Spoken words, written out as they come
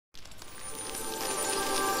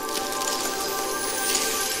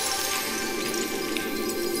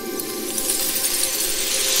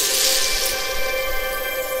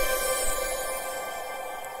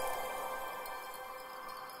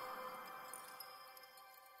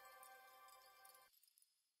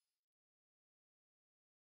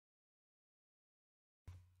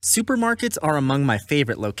Supermarkets are among my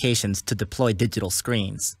favorite locations to deploy digital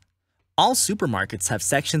screens. All supermarkets have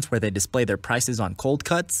sections where they display their prices on cold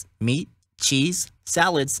cuts, meat, cheese,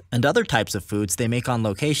 salads, and other types of foods they make on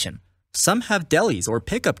location. Some have delis or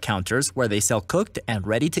pickup counters where they sell cooked and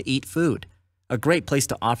ready-to-eat food, a great place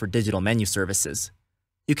to offer digital menu services.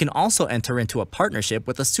 You can also enter into a partnership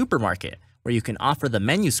with a supermarket where you can offer the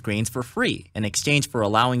menu screens for free in exchange for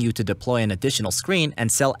allowing you to deploy an additional screen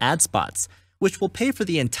and sell ad spots, which will pay for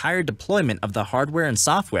the entire deployment of the hardware and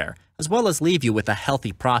software, as well as leave you with a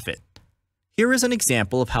healthy profit. Here is an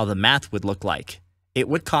example of how the math would look like. It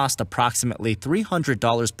would cost approximately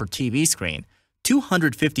 $300 per TV screen,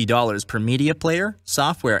 $250 per media player,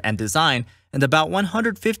 software, and design, and about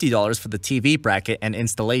 $150 for the TV bracket and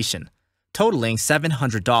installation, totaling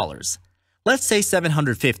 $700. Let's say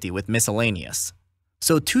 $750 with miscellaneous.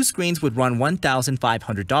 So 2 screens would run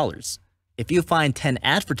 $1,500. If you find 10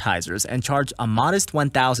 advertisers and charge a modest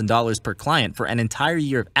 $1,000 per client for an entire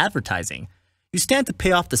year of advertising, you stand to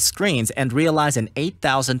pay off the screens and realize an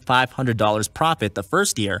 $8,500 profit the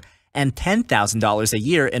first year and $10,000 a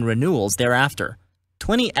year in renewals thereafter.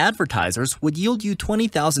 20 advertisers would yield you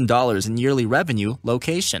 $20,000 in yearly revenue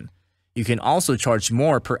location. You can also charge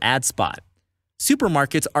more per ad spot.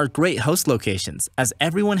 Supermarkets are great host locations as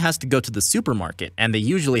everyone has to go to the supermarket and they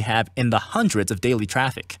usually have in the hundreds of daily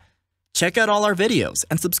traffic. Check out all our videos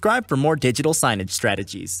and subscribe for more digital signage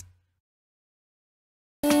strategies.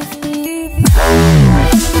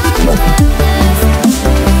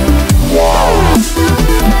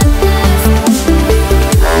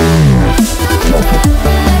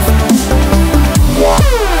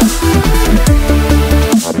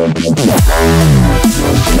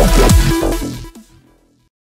 Wow.